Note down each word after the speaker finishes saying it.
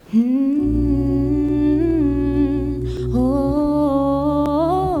कभी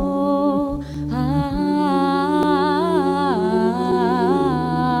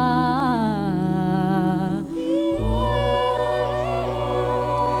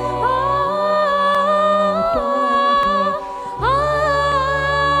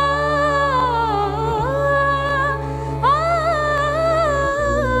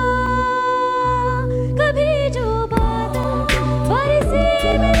जो बादल बरसे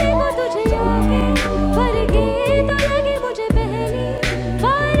में देखो तुझे आके, पर ये तो लगी मुझे पहली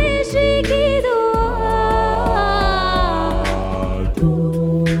बारिश की दुआ।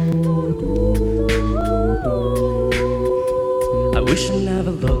 I wish I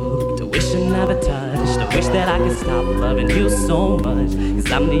never looked, I wish I never touched, I wish that I could stop loving you so much.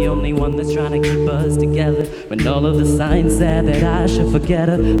 Cause I'm the only one that's trying to keep us together, when all of the signs said that I should forget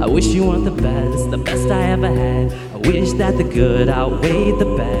her. I wish you weren't the best I ever had. I wish that the good outweighed the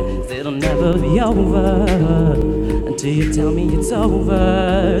bad, 'cause it'll never be over until you tell me it's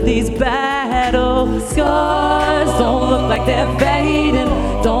over. These battle scars don't look like they're fading,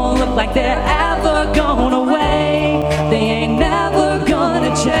 don't look like they're ever going away. They ain't never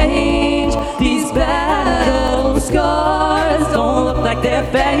gonna change. These battle scars don't look like they're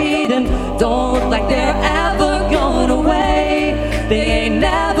fading, don't look like they're ever going away. They ain't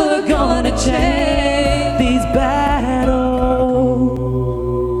never gonna change. These battles.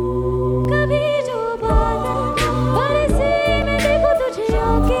 कभी जो बादल बरसे में देखो तुझे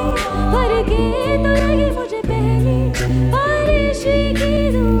आके, पर ये तो लगी मुझे पहली बारिश की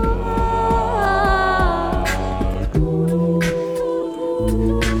दुआ।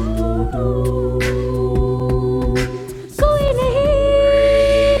 कोई नहीं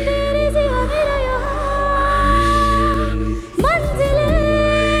तेरे सिवा मेरा यहाँ, मंजिलें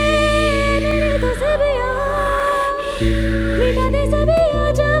मेरी तो सब यहाँ। मिटा दे सभी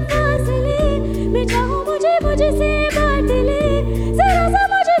अजब फासले, मैं चाहूँ मुझसे बांट ले, जरा सा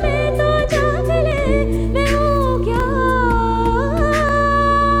मुझ में तो झांक ले, मैं हूँ क्या।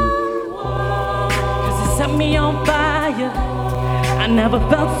 Cause it set me on fire, I never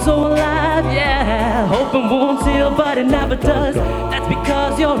felt so alive, yeah. Hoping won't heal, but it never does. That's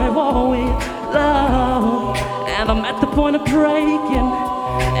because you're at war with love, and I'm at the point of breaking,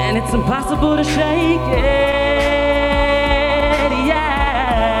 and it's impossible to shake it,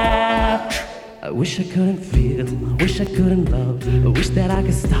 yeah. I wish I couldn't feel, I wish I couldn't love, I wish that I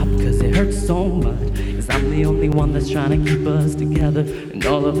could stop, cause it hurts so much. Cause I'm the only one that's trying to keep us together, and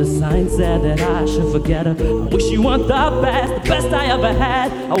all of the signs said that I should forget her. I wish you weren't the best I ever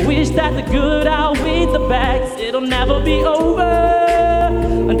had. I wish that the good outweighed the bad, 'cause it'll never be over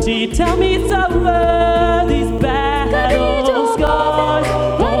until you tell me it's over. These battle scars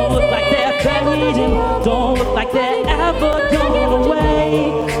don't look like they're fading, don't look like they're ever going away.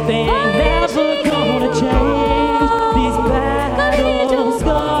 They ain't never gonna change. These battle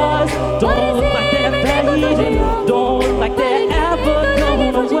scars don't look like they're fading, don't look like they're ever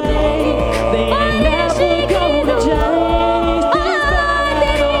going away. They ain't never gonna change. These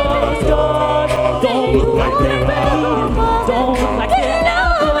battle scars don't look like they're fading, don't look like they're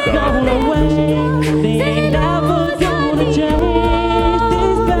ever going away. They ain't never gonna change.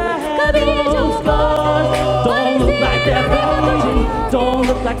 These battle scars don't look like they're fading, don't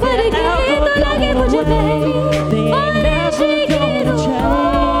look like they're ever going away.